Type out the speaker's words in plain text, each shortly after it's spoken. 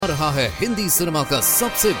रहा है हिंदी सिनेमा का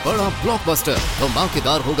सबसे बड़ा ब्लॉकबस्टर।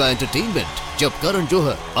 धमाकेदार होगा एंटरटेनमेंट जब करण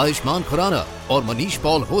जौहर, आयुष्मान खुराना और मनीष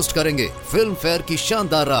पॉल होस्ट करेंगे फिल्म फेयर की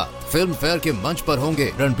शानदार रात। फिल्म फेयर के मंच पर होंगे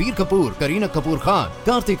रणबीर कपूर, करीना कपूर खान,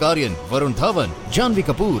 कार्तिक आर्यन, वरुण धवन, जानवी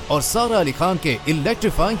कपूर और सारा अली खान के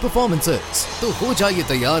इलेक्ट्रीफाइंग परफॉर्मेंसेस। तो हो जाइए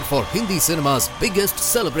तैयार for Hindi cinema's biggest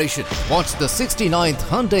celebration. Watch the 69th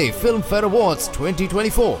Hyundai Film Fair Awards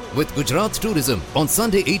 2024 with Gujarat Tourism on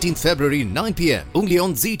Sunday 18th February 9 p.m. only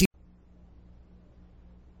on ZT.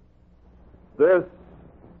 This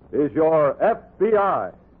is your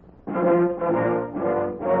FBI.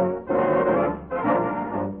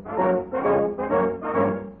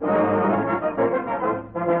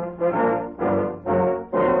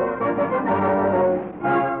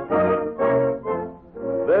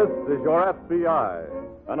 This is your FBI,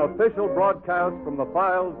 an official broadcast from the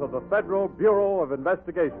files of the Federal Bureau of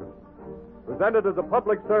Investigation, presented as a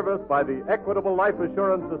public service by the Equitable Life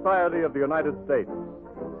Assurance Society of the United States.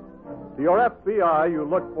 To your FBI, you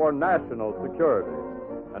look for national security,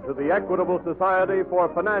 and to the Equitable Society for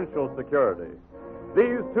financial security.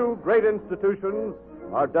 These two great institutions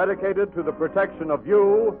are dedicated to the protection of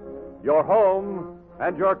you, your home,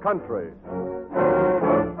 and your country.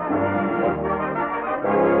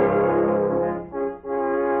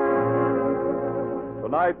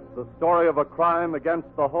 Tonight, the story of a crime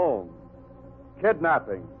against the home.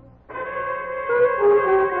 Kidnapping.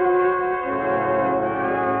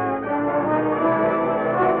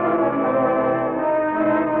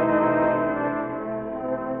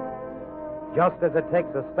 Just as it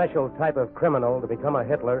takes a special type of criminal to become a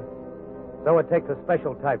Hitler, so it takes a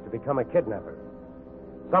special type to become a kidnapper.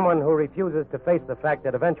 Someone who refuses to face the fact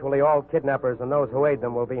that eventually all kidnappers and those who aid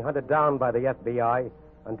them will be hunted down by the FBI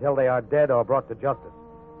until they are dead or brought to justice.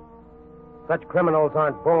 Such criminals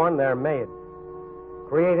aren't born, they're made.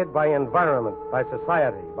 Created by environment, by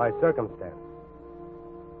society, by circumstance.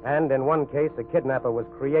 And in one case, a kidnapper was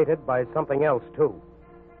created by something else, too.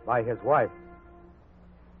 By his wife.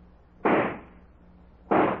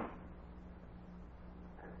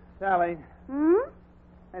 Sally.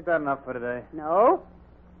 Ain't that enough for today? No.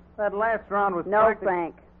 That last round was No,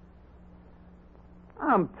 Frank.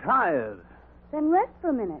 I'm tired. Then rest for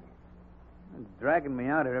a minute. It's dragging me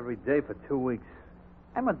out here every day for 2 weeks.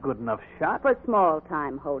 I'm a good enough shot. For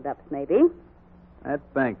small-time holdups, maybe. That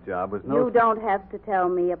bank job was no... You don't have to tell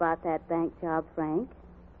me about that bank job, Frank.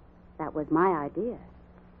 That was my idea.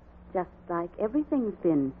 Just like everything's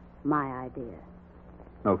been my idea.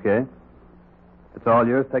 Okay. It's all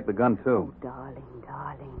yours. Take the gun, too. Oh, darling,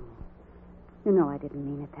 darling. You know I didn't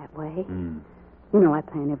mean it that way. Mm. You know I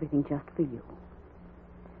planned everything just for you.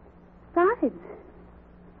 Besides,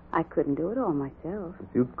 I couldn't do it all myself.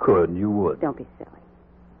 If you could, you would. Don't be silly.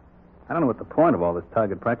 I don't know what the point of all this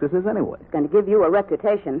target practice is anyway. It's going to give you a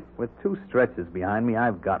reputation. With 2 stretches behind me,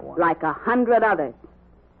 I've got one. Like 100 others.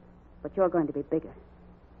 But you're going to be bigger.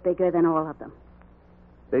 Bigger than all of them.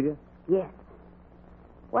 Bigger? Yes.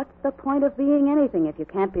 What's the point of being anything if you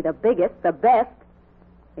can't be the biggest, the best,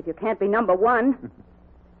 if you can't be number one?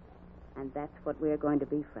 And that's what we're going to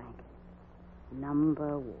be, Frank.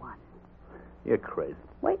 Number one. You're crazy.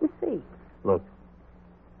 Wait and see. Look,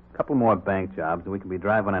 a couple more bank jobs and we can be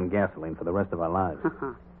driving on gasoline for the rest of our lives.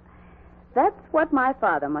 That's what my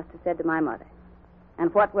father must have said to my mother.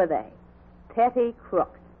 And what were they? Petty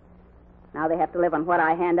crooks. Now they have to live on what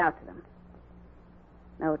I hand out to them.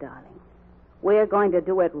 No, darling. We're going to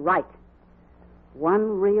do it right.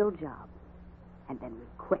 One real job. And then we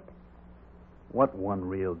quit. What one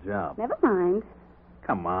real job? Never mind.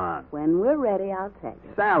 Come on. When we're ready, I'll tell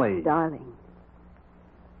you. Sally. Darling,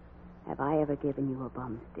 have I ever given you a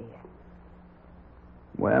bum steer?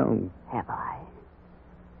 Well... Have I?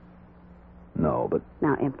 No, but...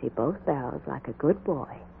 Now empty both barrels like a good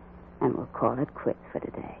boy, and we'll call it quits for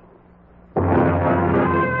today.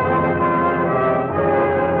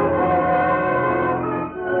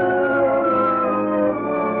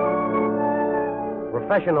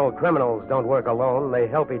 Professional criminals don't work alone. They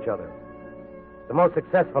help each other. The most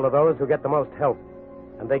successful are those who get the most help,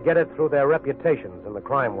 and they get it through their reputations in the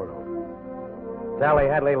crime world. Sally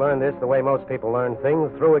Hadley learned this the way most people learn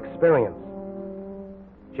things, through experience.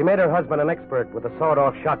 She made her husband an expert with a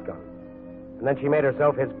sawed-off shotgun, and then she made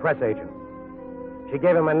herself his press agent. She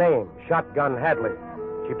gave him a name, Shotgun Hadley.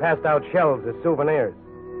 She passed out shells as souvenirs.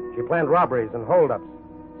 She planned robberies and holdups,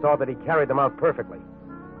 saw that he carried them out perfectly.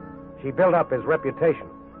 She built up his reputation,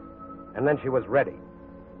 and then she was ready.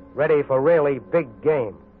 Ready for really big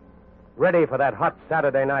game. Ready for that hot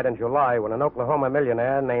Saturday night in July when an Oklahoma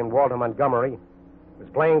millionaire named Walter Montgomery was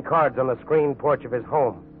playing cards on the screen porch of his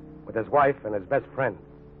home with his wife and his best friend.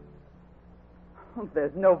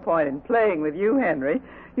 There's no point in playing with you, Henry.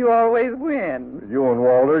 You always win. You and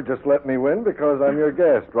Walter just let me win because I'm your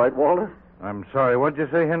guest, right, Walter? I'm sorry. What'd you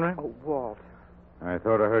say, Henry? Oh, Walt. I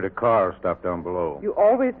thought I heard a car stop down below. You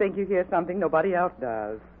always think you hear something nobody else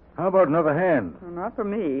does. How about another hand? Well, not for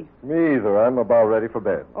me. Me either. I'm about ready for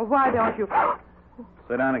bed. Oh, why don't you...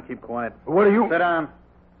 Sit down and keep quiet. What are you... Sit down.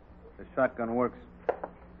 The shotgun works.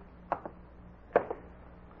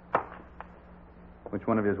 Which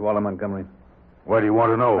one of you is Walter Montgomery? What do you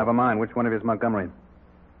want to know? Never mind. Which one of you is Montgomery?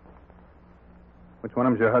 Which one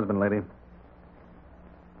of them's your husband, lady?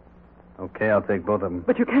 Okay, I'll take both of them.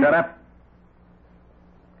 But you can't... Shut up.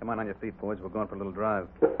 Come on your feet, boys. We're going for a little drive.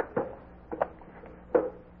 If you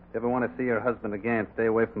ever want to see your husband again, stay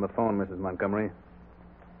away from the phone, Mrs. Montgomery.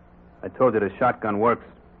 I told you the shotgun works.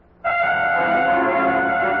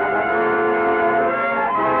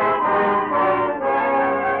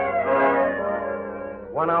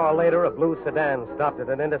 1 hour later, a blue sedan stopped at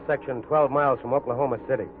an intersection 12 miles from Oklahoma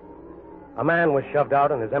City. A man was shoved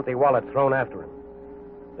out and his empty wallet thrown after him.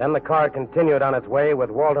 Then the car continued on its way with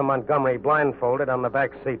Walter Montgomery blindfolded on the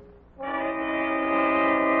back seat.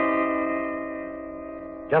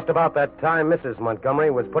 Just about that time, Mrs. Montgomery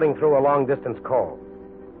was putting through a long-distance call.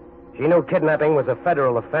 She knew kidnapping was a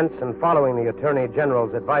federal offense, and following the Attorney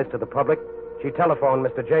General's advice to the public, she telephoned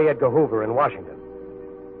Mr. J. Edgar Hoover in Washington.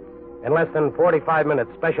 In less than 45 minutes,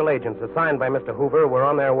 special agents assigned by Mr. Hoover were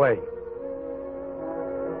on their way.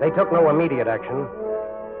 They took no immediate action.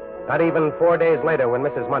 Not even 4 days later, when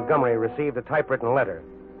Mrs. Montgomery received a typewritten letter,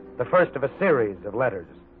 the first of a series of letters,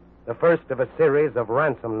 the first of a series of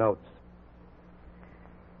ransom notes.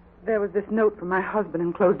 There was this note from my husband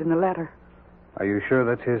enclosed in the letter. Are you sure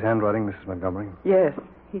that's his handwriting, Mrs. Montgomery? Yes.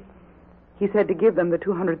 He said to give them the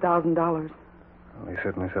 $200,000. Well, he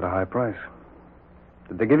certainly set a high price.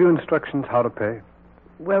 Did they give you instructions how to pay?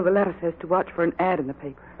 Well, the letter says to watch for an ad in the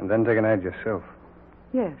paper. And then take an ad yourself?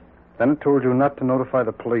 Yes. Then it told you not to notify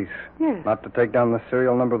the police? Yes. Not to take down the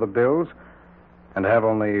serial number of the bills? And to have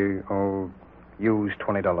only, used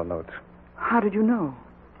 $20 notes? How did you know?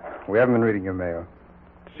 We haven't been reading your mail.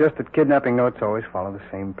 It's just that kidnapping notes always follow the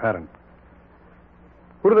same pattern.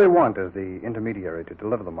 Who do they want as the intermediary to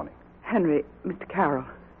deliver the money? Henry, Mr. Carroll.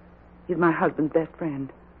 He's my husband's best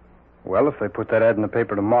friend. Well, if they put that ad in the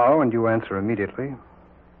paper tomorrow and you answer immediately,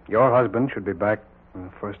 your husband should be back on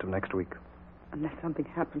the first of next week. Unless something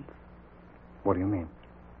happens. What do you mean?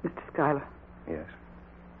 Mr. Schuyler. Yes.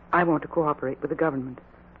 I want to cooperate with the government.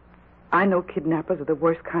 I know kidnappers are the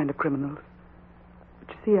worst kind of criminals.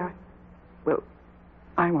 But you see,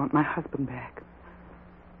 I want my husband back.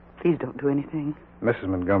 Please don't do anything. Mrs.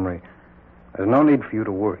 Montgomery, there's no need for you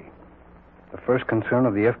to worry. The first concern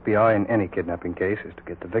of the FBI in any kidnapping case is to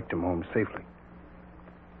get the victim home safely.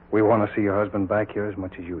 We want to see your husband back here as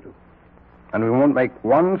much as you do. And we won't make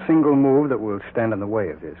one single move that will stand in the way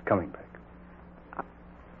of his coming back.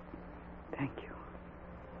 Thank you.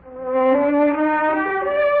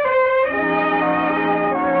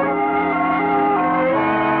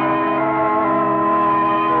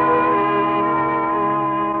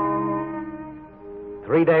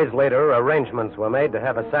 Three days later, arrangements were made to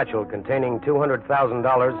have a satchel containing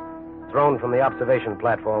 $200,000 thrown from the observation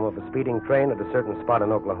platform of a speeding train at a certain spot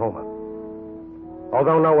in Oklahoma.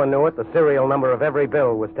 Although no one knew it, the serial number of every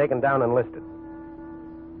bill was taken down and listed.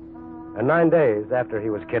 And 9 days after he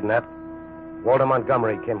was kidnapped, Walter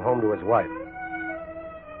Montgomery came home to his wife.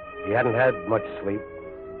 He hadn't had much sleep.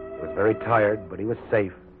 He was very tired, but he was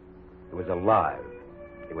safe. He was alive.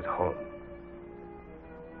 He was home.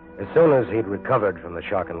 As soon as he'd recovered from the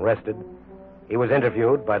shock and rested, he was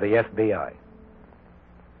interviewed by the FBI.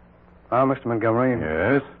 Now, Mr. Montgomery.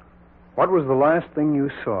 Yes? What was the last thing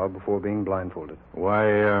you saw before being blindfolded? Why,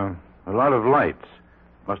 a lot of lights.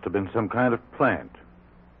 Must have been some kind of plant.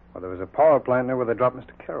 Well, there was a power plant near where they dropped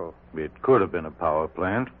Mr. Carroll. It could have been a power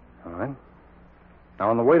plant. All right. Now,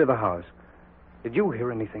 on the way to the house, did you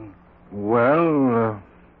hear anything? Well,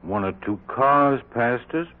 one or two cars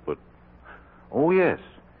passed us, but... Oh, yes.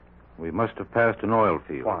 We must have passed an oil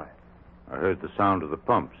field. Why? I heard the sound of the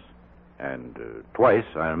pumps. And twice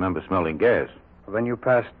I remember smelling gas. Well, then you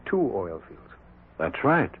passed 2 oil fields. That's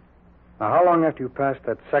right. Now, how long after you passed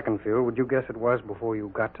that second field would you guess it was before you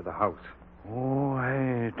got to the house? Oh,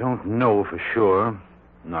 I don't know for sure.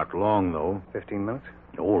 Not long, though. 15 minutes?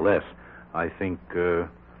 Oh, less. I think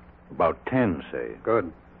about 10, say.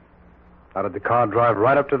 Good. Now, did the car drive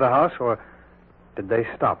right up to the house, or did they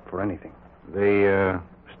stop for anything? They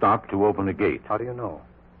stopped to open a gate. How do you know?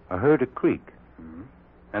 I heard a creak. Mm-hmm.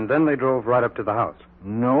 And then they drove right up to the house?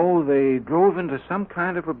 No, they drove into some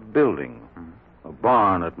kind of a building. Mm-hmm. A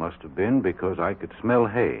barn, it must have been, because I could smell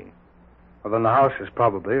hay. Well, then the house is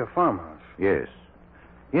probably a farmhouse. Yes.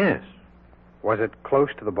 Yes. Was it close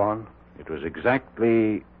to the barn? It was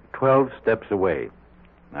exactly 12 steps away.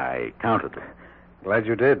 I counted them. Glad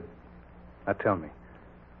you did. Now tell me,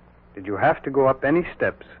 did you have to go up any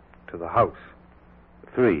steps to the house?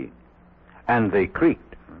 3. And they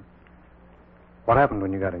creaked. What happened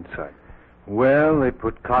when you got inside? Well, they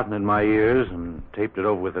put cotton in my ears and taped it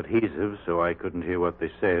over with adhesive so I couldn't hear what they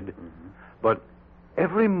said. Mm-hmm. But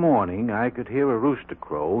every morning I could hear a rooster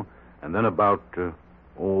crow, and then about,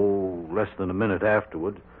 less than a minute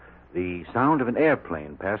afterward, the sound of an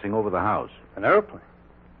airplane passing over the house. An airplane?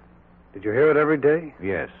 Did you hear it every day?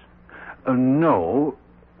 Yes. No.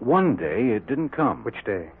 One day it didn't come. Which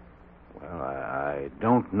day? Well, I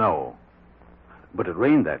don't know. But it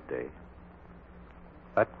rained that day.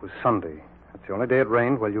 That was Sunday. That's the only day it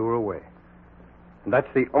rained while you were away. And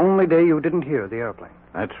that's the only day you didn't hear the airplane.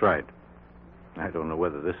 That's right. I don't know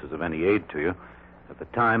whether this is of any aid to you. At the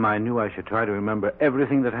time, I knew I should try to remember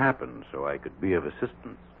everything that happened so I could be of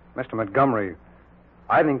assistance. Mr. Montgomery,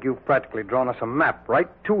 I think you've practically drawn us a map right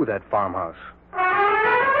to that farmhouse.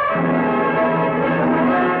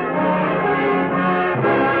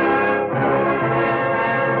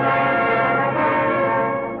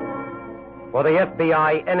 For the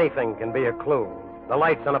FBI, anything can be a clue. The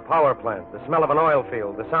lights on a power plant, the smell of an oil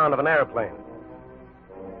field, the sound of an airplane.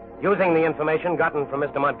 Using the information gotten from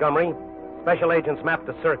Mr. Montgomery, special agents mapped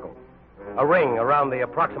a circle, a ring around the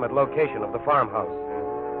approximate location of the farmhouse.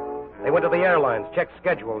 They went to the airlines, checked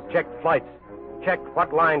schedules, checked flights, checked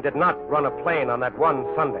what line did not run a plane on that one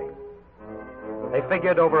Sunday. They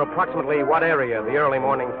figured over approximately what area the early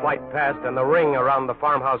morning flight passed, and the ring around the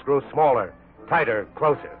farmhouse grew smaller, tighter,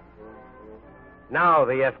 closer. Now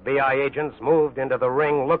the FBI agents moved into the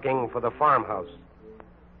ring looking for the farmhouse.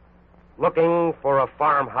 Looking for a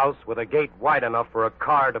farmhouse with a gate wide enough for a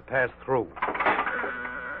car to pass through.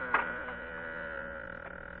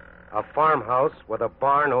 A farmhouse with a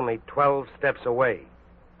barn only 12 steps away.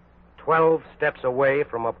 12 steps away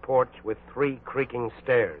from a porch with 3 creaking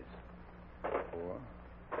stairs. 4,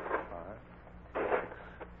 5, 6.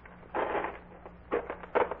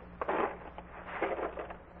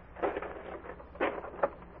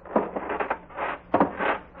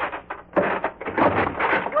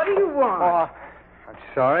 What do you want? Oh, I'm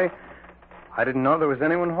sorry. I didn't know there was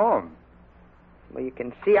anyone home. Well, you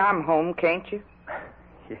can see I'm home, can't you?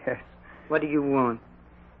 Yes. What do you want?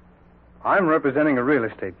 I'm representing a real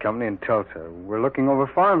estate company in Tulsa. We're looking over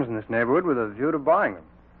farms in this neighborhood with a view to buying them.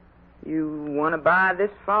 You want to buy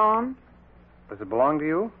this farm? Does it belong to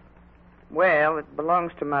you? Well, it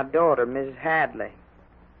belongs to my daughter, Mrs. Hadley.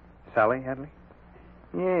 Sally Hadley?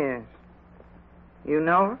 Yes. You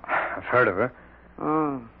know her? I've heard of her.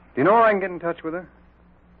 Oh. Do you know where I can get in touch with her?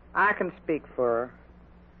 I can speak for her.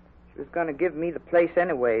 She was going to give me the place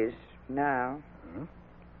anyways, now.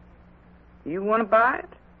 You want to buy it?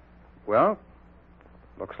 Well,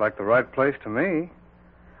 looks like the right place to me.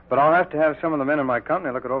 But I'll have to have some of the men in my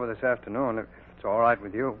company look it over this afternoon, if it's all right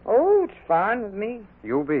with you. Oh, it's fine with me.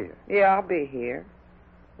 You'll be here? Yeah, I'll be here.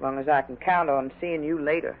 As long as I can count on seeing you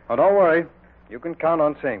later. Oh, don't worry. You can count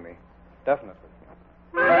on seeing me. Definitely.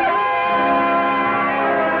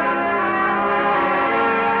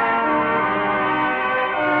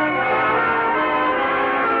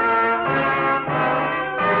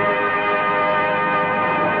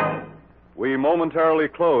 We momentarily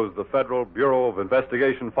close the Federal Bureau of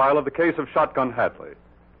Investigation file of the case of Shotgun Hadley.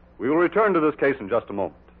 We will return to this case in just a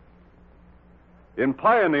moment. In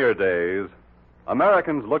pioneer days,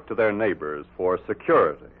 Americans looked to their neighbors for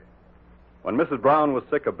security. When Mrs. Brown was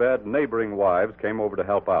sick abed, neighboring wives came over to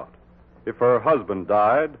help out. If her husband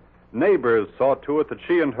died, neighbors saw to it that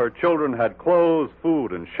she and her children had clothes,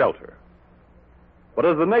 food, and shelter. But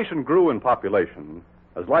as the nation grew in population,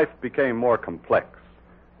 as life became more complex,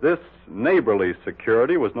 this neighborly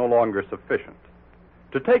security was no longer sufficient.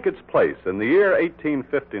 To take its place, in the year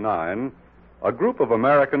 1859, a group of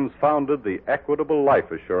Americans founded the Equitable Life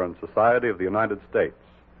Assurance Society of the United States.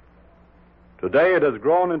 Today it has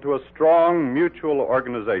grown into a strong mutual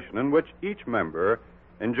organization in which each member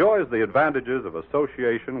enjoys the advantages of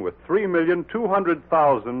association with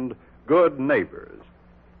 3,200,000 good neighbors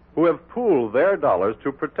who have pooled their dollars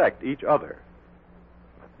to protect each other.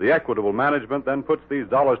 The equitable management then puts these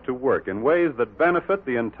dollars to work in ways that benefit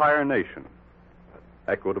the entire nation.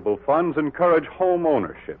 Equitable funds encourage home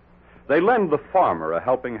ownership. They lend the farmer a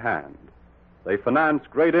helping hand. They finance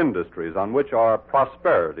great industries on which our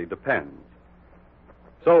prosperity depends.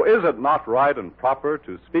 So is it not right and proper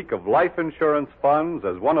to speak of life insurance funds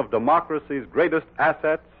as one of democracy's greatest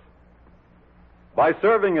assets? By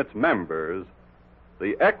serving its members,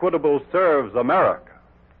 The Equitable Serves America.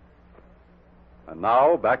 And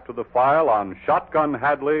now, back to the file on Shotgun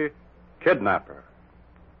Hadley, Kidnapper.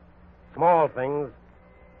 Small things,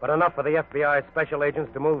 but enough for the FBI special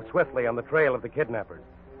agents to move swiftly on the trail of the kidnappers.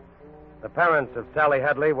 The parents of Sally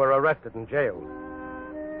Hadley were arrested and jailed.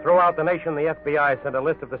 Throughout the nation, the FBI sent a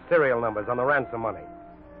list of the serial numbers on the ransom money,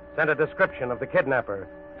 sent a description of the kidnapper,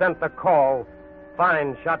 sent the call,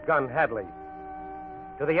 "Find Shotgun Hadley."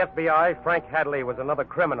 To the FBI, Frank Hadley was another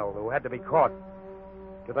criminal who had to be caught.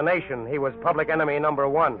 To the nation, he was public enemy number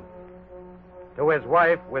one. To his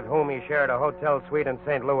wife, with whom he shared a hotel suite in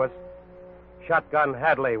St. Louis, Shotgun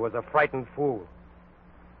Hadley was a frightened fool.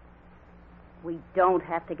 We don't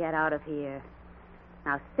have to get out of here.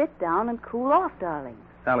 Now sit down and cool off, darling.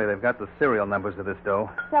 Sally, they've got the serial numbers of this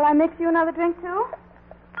dough. Shall I mix you another drink, too?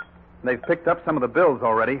 They've picked up some of the bills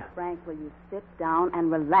already. Frank, will you sit down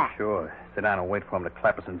and relax? Sure. Sit down and wait for them to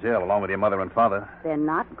clap us in jail along with your mother and father. They're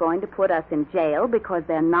not going to put us in jail because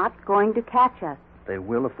they're not going to catch us. They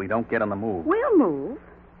will if we don't get on the move. We'll move.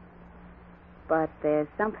 But there's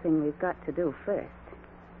something we've got to do first.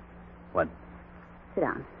 What? Sit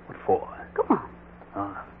down. What for? Go on.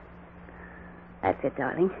 Ah. That's it,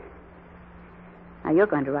 darling. Now, you're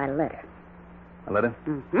going to write a letter. A letter?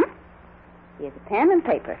 Mm-hmm. Here's a pen and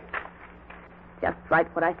paper. Just write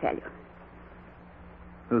what I tell you.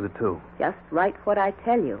 Who's it to? Just write what I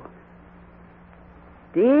tell you.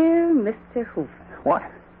 Dear Mr. Hoover. What?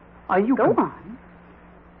 Are you... Go on.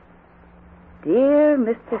 Dear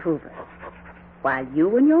Mr. Hoover, while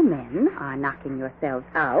you and your men are knocking yourselves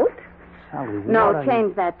out... Sally, what No, are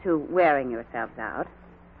change that to wearing yourselves out.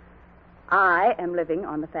 I am living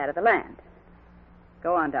on the fat of the land.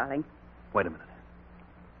 Go on, darling. Wait a minute.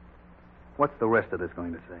 What's the rest of this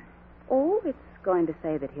going to say? Oh, it's going to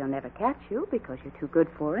say that he'll never catch you because you're too good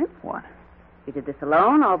for him. What? You did this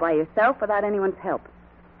alone, all by yourself, without anyone's help.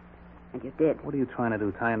 And you did. What are you trying to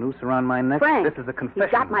do, tie a noose around my neck? Frank, This is a confession.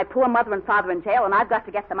 he's got my poor mother and father in jail, and I've got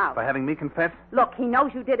to get them out. By having me confess? Look, he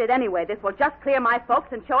knows you did it anyway. This will just clear my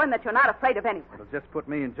folks and show him that you're not afraid of anyone. It'll just put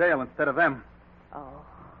me in jail instead of them. Oh.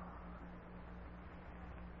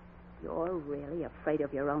 You're really afraid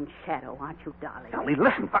of your own shadow, aren't you, darling? Sally,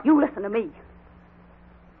 listen. You listen to me.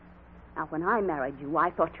 Now, when I married you, I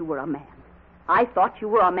thought you were a man. I thought you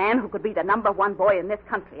were a man who could be the number one boy in this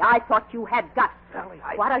country. I thought you had guts. Sally,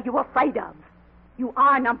 What are you afraid of? You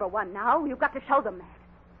are number one now. You've got to show them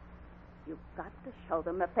that. You've got to show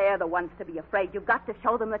them that they're the ones to be afraid. You've got to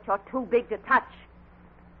show them that you're too big to touch.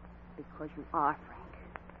 Because you are,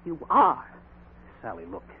 Frank. You are. Sally,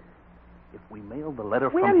 look. If we mail the letter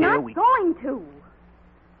We're from here, not going to.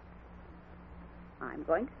 I'm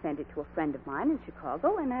going to send it to a friend of mine in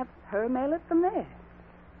Chicago and have her mail it from there.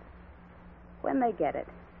 When they get it,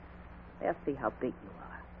 they'll see how big you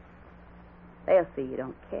are. They'll see you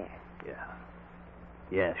don't care.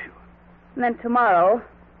 Yeah, sure. And then tomorrow,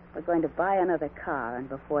 we're going to buy another car, and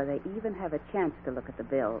before they even have a chance to look at the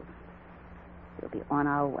bills, we'll be on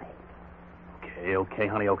our way. Okay,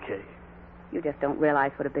 honey, okay. You just don't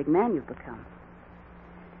realize what a big man you've become.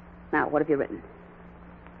 Now, what have you written?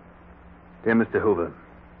 Dear Mr. Hoover,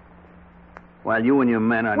 while you and your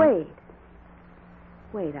men are...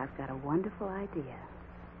 Wait, I've got a wonderful idea.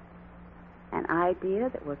 An idea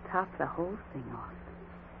that will top the whole thing off.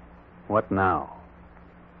 What now?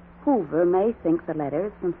 Hoover may think the letter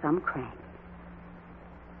is from some crank.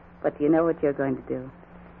 But do you know what you're going to do?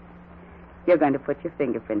 You're going to put your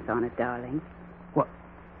fingerprints on it, darling. What?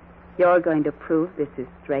 You're going to prove this is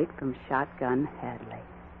straight from Shotgun Hadley.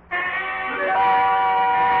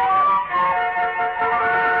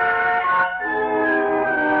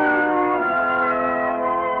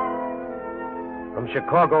 From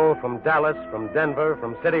Chicago, from Dallas, from Denver,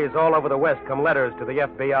 from cities all over the West come letters to the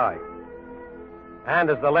FBI. And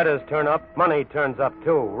as the letters turn up, money turns up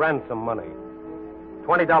too, ransom money.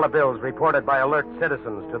 $20 bills reported by alert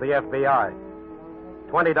citizens to the FBI.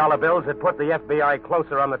 $20 bills had put the FBI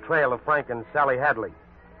closer on the trail of Frank and Sally Hadley.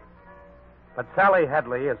 But Sally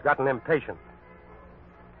Hadley has gotten impatient.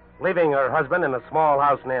 Leaving her husband in a small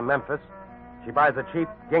house near Memphis, she buys a cheap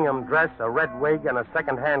gingham dress, a red wig, and a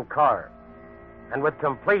second-hand car. And with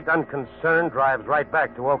complete unconcern drives right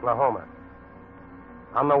back to Oklahoma.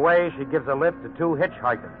 On the way, she gives a lift to two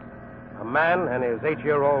hitchhikers, a man and his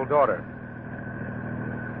 8-year-old daughter.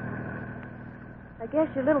 I guess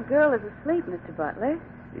your little girl is asleep, Mr. Butler.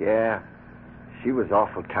 Yeah. She was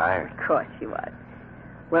awful tired. Of course she was.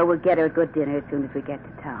 Well, we'll get her a good dinner as soon as we get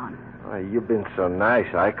to town. Oh, you've been so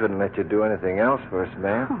nice, I couldn't let you do anything else for us,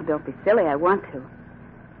 ma'am. Oh, don't be silly. I want to.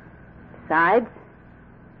 Besides,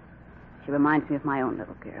 she reminds me of my own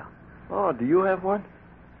little girl. Oh, do you have one?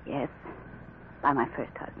 Yes. by my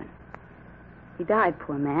first husband. He died,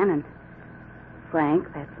 poor man, and Frank,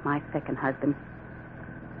 that's my second husband,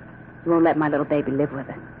 he won't let my little baby live with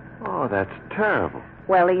us. Oh, that's terrible.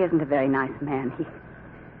 Well, he isn't a very nice man.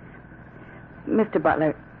 Mr.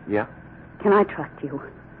 Butler. Yeah? Can I trust you?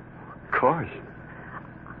 Of course.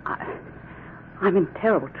 I'm in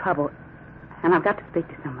terrible trouble, and I've got to speak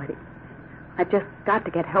to somebody. I've just got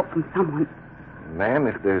to get help from someone. Ma'am,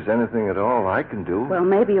 if there's anything at all I can do... Well,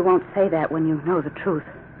 maybe you won't say that when you know the truth.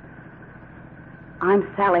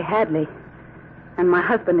 I'm Sally Hadley, and my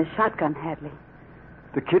husband is Shotgun Hadley.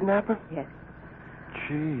 The kidnapper? Yes.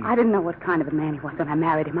 Gee. I didn't know what kind of a man he was when I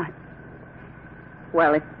married him.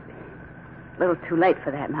 Well, it's a little too late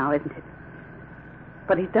for that now, isn't it?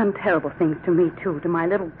 But he's done terrible things to me, too, to my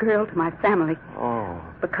little girl, to my family. Oh.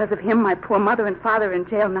 Because of him, my poor mother and father are in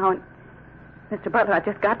jail now, and Mr. Butler, I've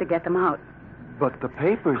just got to get them out. But the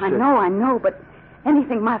papers... I know, but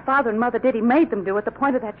anything my father and mother did, he made them do at the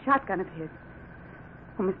point of that shotgun of his.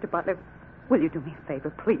 Oh, Mr. Butler, will you do me a favor,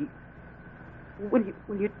 please? Will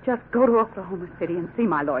you just go to Oklahoma City and see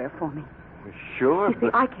my lawyer for me? Sure, You see,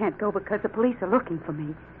 I can't go because the police are looking for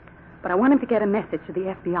me. But I want him to get a message to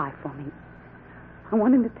the FBI for me. I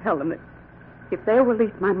want him to tell them that if they'll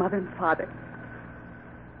release my mother and father,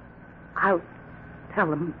 I'll tell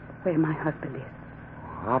them where my husband is.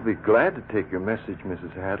 I'll be glad to take your message,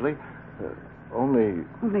 Mrs. Hadley. Only...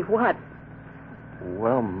 Only what?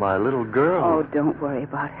 Well, my little girl... Oh, don't worry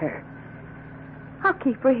about her. I'll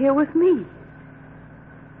keep her here with me.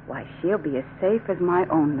 Why, she'll be as safe as my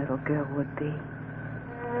own little girl would be.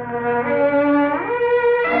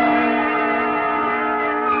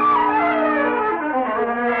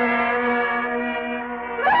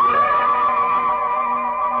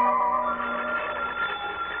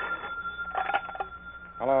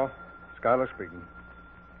 Hello. Schuyler speaking.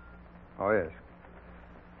 Oh, yes.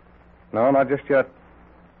 No, not just yet.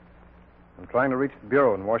 I'm trying to reach the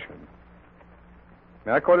bureau in Washington.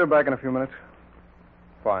 May I call you back in a few minutes?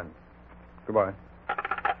 Fine. Goodbye.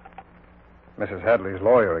 Mrs. Hadley's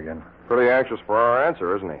lawyer again. Pretty anxious for our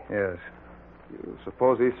answer, isn't he? Yes. You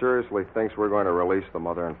suppose he seriously thinks we're going to release the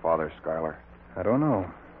mother and father, Schuyler? I don't know.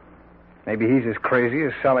 Maybe he's as crazy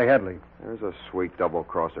as Sally Hadley. There's a sweet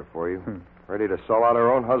double-crosser for you. Ready to sell out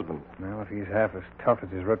her own husband. Well, if he's half as tough as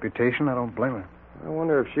his reputation, I don't blame her. I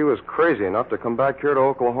wonder if she was crazy enough to come back here to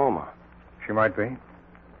Oklahoma. She might be.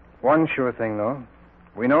 One sure thing, though.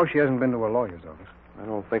 We know she hasn't been to a lawyer's office. I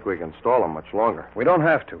don't think we can stall him much longer. We don't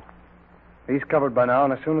have to. He's covered by now,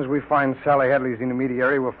 and as soon as we find Sally Hadley's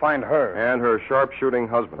intermediary, we'll find her. And her sharpshooting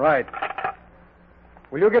husband. Right.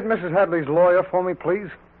 Will you get Mrs. Hadley's lawyer for me, please?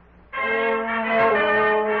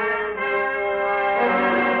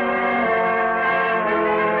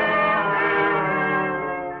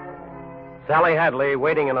 Sally Hadley,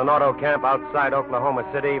 waiting in an auto camp outside Oklahoma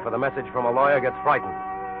City for the message from a lawyer, gets frightened.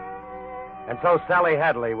 And so Sally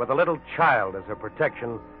Hadley, with a little child as her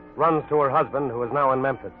protection, runs to her husband, who is now in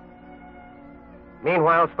Memphis.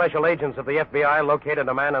 Meanwhile, special agents of the FBI located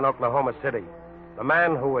a man in Oklahoma City. The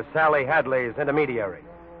man who was Sally Hadley's intermediary.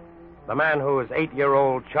 The man whose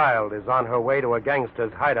 8-year-old child is on her way to a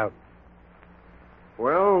gangster's hideout.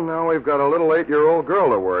 Well, now we've got a little 8-year-old girl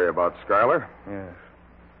to worry about, Schuyler. Yes.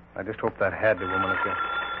 I just hope that Hadley woman is here.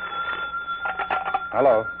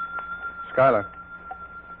 Hello. Schuyler.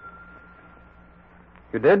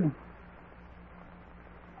 You did?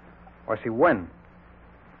 I see. When?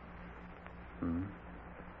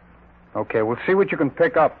 Okay, we'll see what you can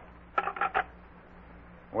pick up.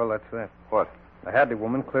 Well, that's that. What? The Hadley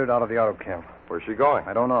woman cleared out of the auto camp. Where's she going?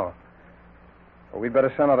 I don't know. But we'd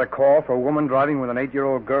better send out a call for a woman driving with an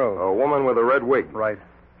 8-year-old girl. A woman with a red wig. Right.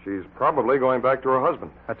 She's probably going back to her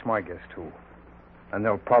husband. That's my guess, too. And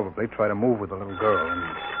they'll probably try to move with the little girl. And...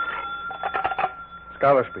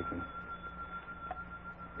 Schuyler speaking.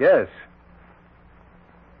 Yes.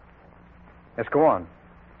 Yes, go on.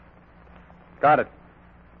 Got it.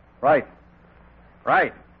 Right.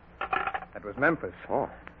 That was Memphis. Oh.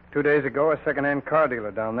 2 days ago, a second-hand car dealer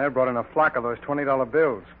down there brought in a flock of those $20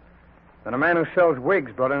 bills. Then a man who sells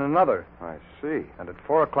wigs brought in another. I see. And at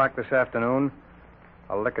 4 o'clock this afternoon,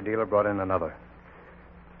 a liquor dealer brought in another.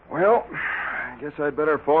 Well, I guess I'd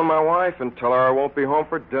better phone my wife and tell her I won't be home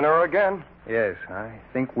for dinner again. Yes, I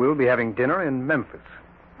think we'll be having dinner in Memphis.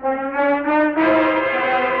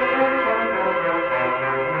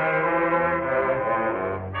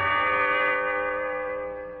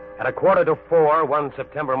 At 3:45 one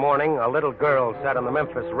September morning, a little girl sat on the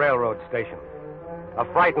Memphis railroad station. A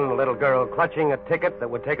frightened little girl clutching a ticket that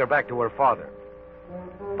would take her back to her father.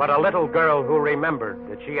 But a little girl who remembered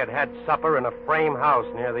that she had had supper in a frame house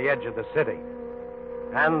near the edge of the city.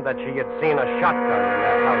 and that she had seen a shotgun in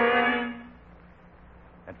that house.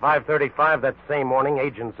 At 5:35 that same morning,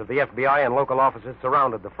 agents of the FBI and local officers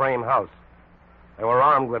surrounded the frame house. They were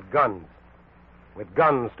armed with guns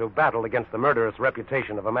to battle against the murderous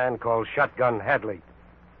reputation of a man called Shotgun Hadley.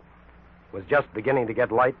 It was just beginning to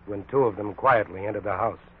get light when two of them quietly entered the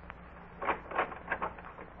house.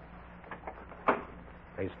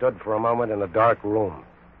 They stood for a moment in a dark room.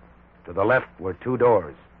 To the left were two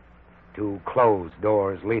doors, two closed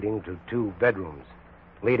doors leading to two bedrooms,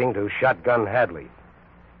 leading to Shotgun Hadley.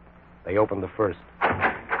 They opened the first.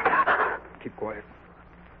 Keep quiet.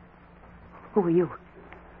 Who are you?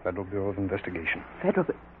 Federal Bureau of Investigation. Federal...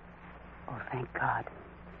 Oh, thank God.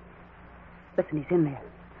 Listen, he's in there.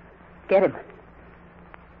 Get him.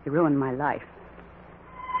 He ruined my life.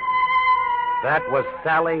 That was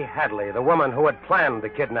Sally Hadley, the woman who had planned the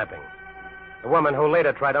kidnapping. The woman who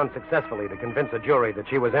later tried unsuccessfully to convince a jury that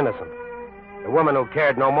she was innocent. The woman who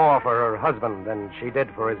cared no more for her husband than she did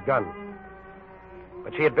for his gun.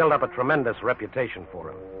 But she had built up a tremendous reputation for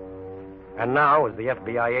him. And now, as the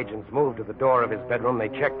FBI agents moved to the door of his bedroom, they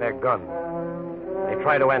checked their guns. They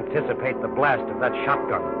tried to anticipate the blast of that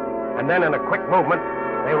shotgun. And then, in a quick movement,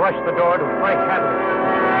 they rushed the door to Frank Hadley.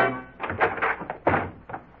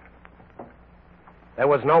 There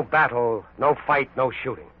was no battle, no fight, no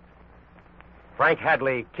shooting. Frank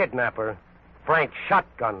Hadley, kidnapper, Frank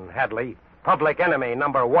Shotgun Hadley, public enemy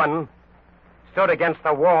number one, stood against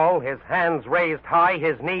the wall, his hands raised high,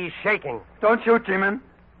 his knees shaking. Don't shoot, G-Man.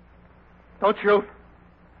 Don't shoot.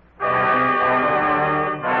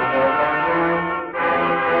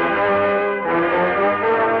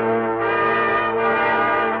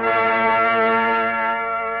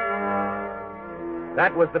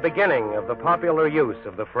 That was the beginning of the popular use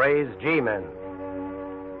of the phrase G-men.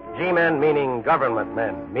 G-men meaning government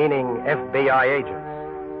men, meaning FBI agents.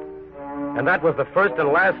 And that was the first and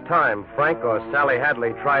last time Frank or Sally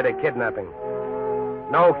Hadley tried a kidnapping.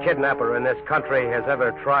 No kidnapper in this country has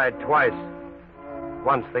ever tried twice,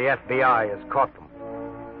 once the FBI has caught them.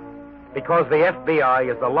 Because the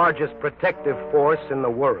FBI is the largest protective force in the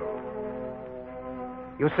world.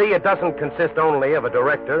 You see, it doesn't consist only of a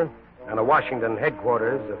director and a Washington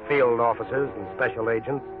headquarters of field officers and special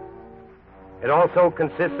agents. It also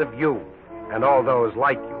consists of you and all those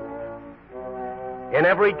like you. In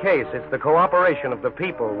every case, it's the cooperation of the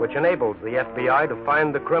people which enables the FBI to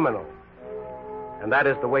find the criminal. And that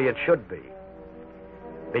is the way it should be.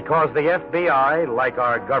 Because the FBI, like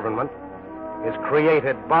our government, is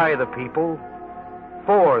created by the people,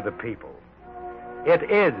 for the people. It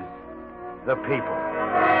is the people.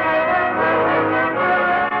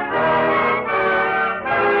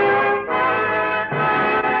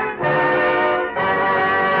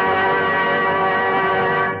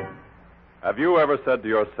 Have you ever said to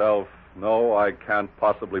yourself, no, I can't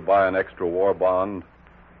possibly buy an extra war bond?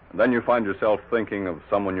 And then you find yourself thinking of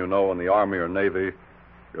someone you know in the Army or Navy,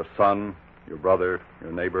 your son, your brother,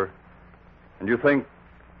 your neighbor. And you think,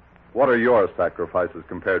 what are your sacrifices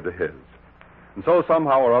compared to his? And so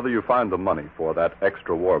somehow or other you find the money for that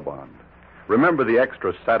extra war bond. Remember the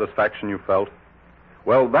extra satisfaction you felt?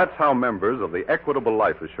 Well, that's how members of the Equitable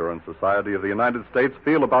Life Assurance Society of the United States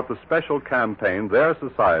feel about the special campaign their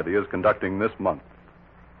society is conducting this month.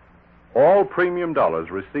 All premium dollars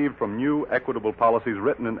received from new Equitable policies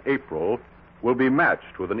written in April will be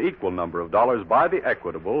matched with an equal number of dollars by the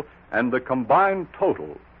Equitable, and the combined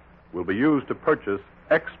total will be used to purchase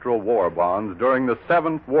extra war bonds during the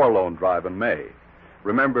 7th war loan drive in May.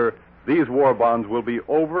 Remember, these war bonds will be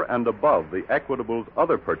over and above the Equitable's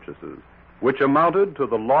other purchases, which amounted to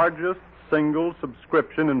the largest single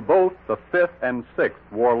subscription in both the 5th and 6th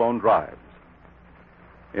war loan drives.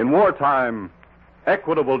 In wartime,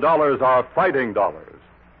 Equitable dollars are fighting dollars,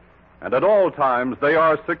 and at all times they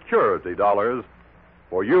are security dollars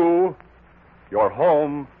for you, your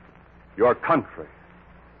home, your country.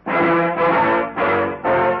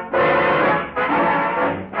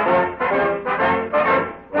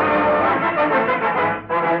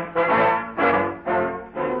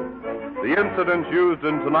 The incidents used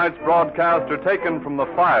in tonight's broadcast are taken from the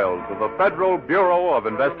files of the Federal Bureau of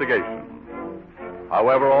Investigation.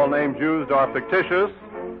 However, all names used are fictitious,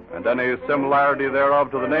 and any similarity thereof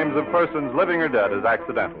to the names of persons living or dead is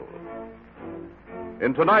accidental.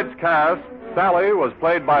 In tonight's cast, Sally was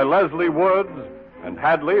played by Leslie Woods and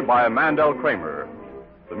Hadley by Mandel Kramer.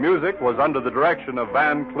 The music was under the direction of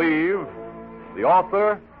Van Cleve. The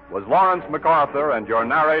author was Lawrence MacArthur, and your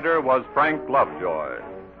narrator was Frank Lovejoy.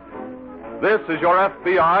 This is Your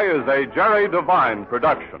FBI is a Jerry Devine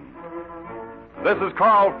production. This is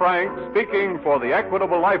Carl Frank speaking for the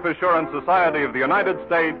Equitable Life Assurance Society of the United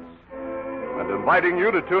States and inviting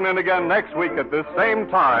you to tune in again next week at this same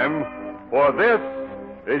time, for this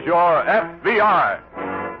is your FBI.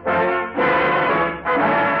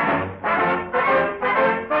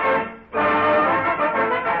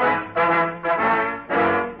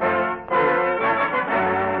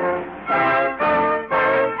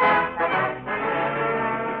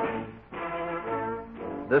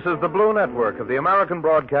 This is the Blue Network of the American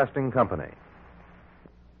Broadcasting Company.